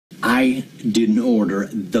I didn't order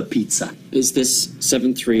the pizza. Is this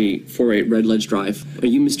 7348 Red Ledge Drive? Are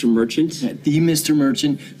you Mr. Merchant? The Mr.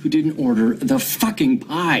 Merchant who didn't order the fucking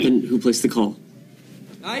pie. And who placed the call?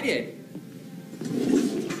 I did.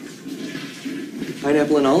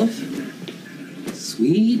 Pineapple and olive?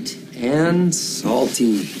 Sweet and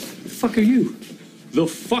salty. The fuck are you? The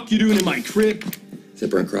fuck you doing in my crib? Is that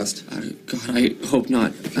burnt crust? God, I hope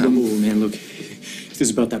not. Oh, man, look. This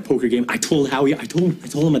is about that poker game. I told Howie. I told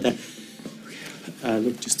him at that.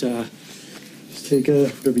 Look, just take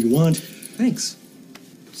whatever you want. Thanks.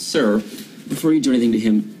 Sir, before you do anything to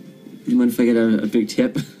him, do you mind if I get a big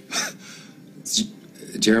tip?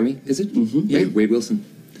 Jeremy, is it? Mm-hmm. Yeah, Wade Wilson.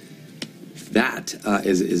 That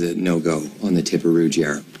is a no-go on the tipperoo,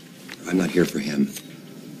 Jer. I'm not here for him.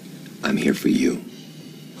 I'm here for you.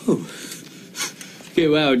 Oh. Okay,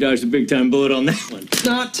 wow, dodged a big-time bullet on that one.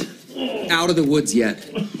 Not out of the woods yet.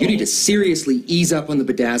 You need to seriously ease up on the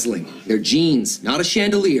bedazzling. They're jeans, not a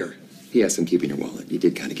chandelier. Yes, I'm keeping your wallet. You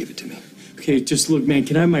did kind of give it to me. Okay, just look, man,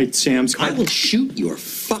 can I have my Sam's card? I will shoot your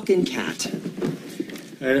fucking cat.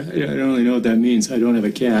 I don't really know what that means. I don't have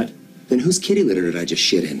a cat. Then whose kitty litter did I just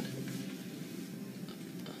shit in?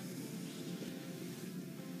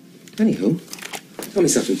 Anywho, tell me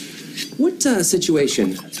something. What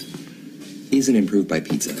situation isn't improved by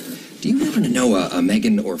pizza? Do you happen to know a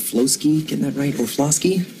Megan Orflowski? Getting that right?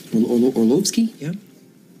 Orflowski? Orlovsky? Yeah?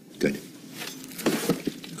 Good.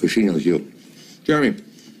 Because she knows you. Jeremy,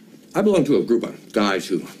 I belong to a group of guys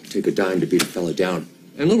who take a dime to beat a fella down.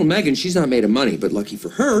 And little Megan, she's not made of money, but lucky for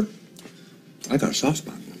her, I got a soft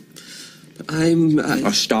spot. I'm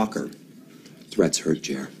a stalker. Threats hurt,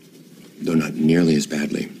 Jer, though not nearly as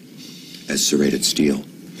badly as serrated steel.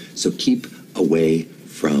 So keep away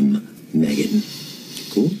from Megan.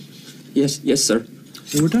 Cool? Yes, sir.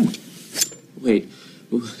 So we're done. Wait,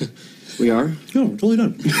 we are? No, we're totally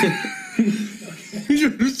done. You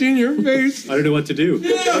should have seen your face. I don't know what to do.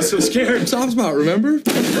 I was so scared. Soft spot, remember?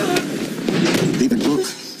 Leave it look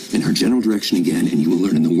in her general direction again, and you will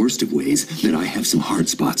learn in the worst of ways that I have some hard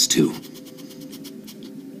spots, too.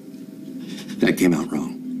 That came out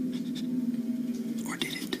wrong.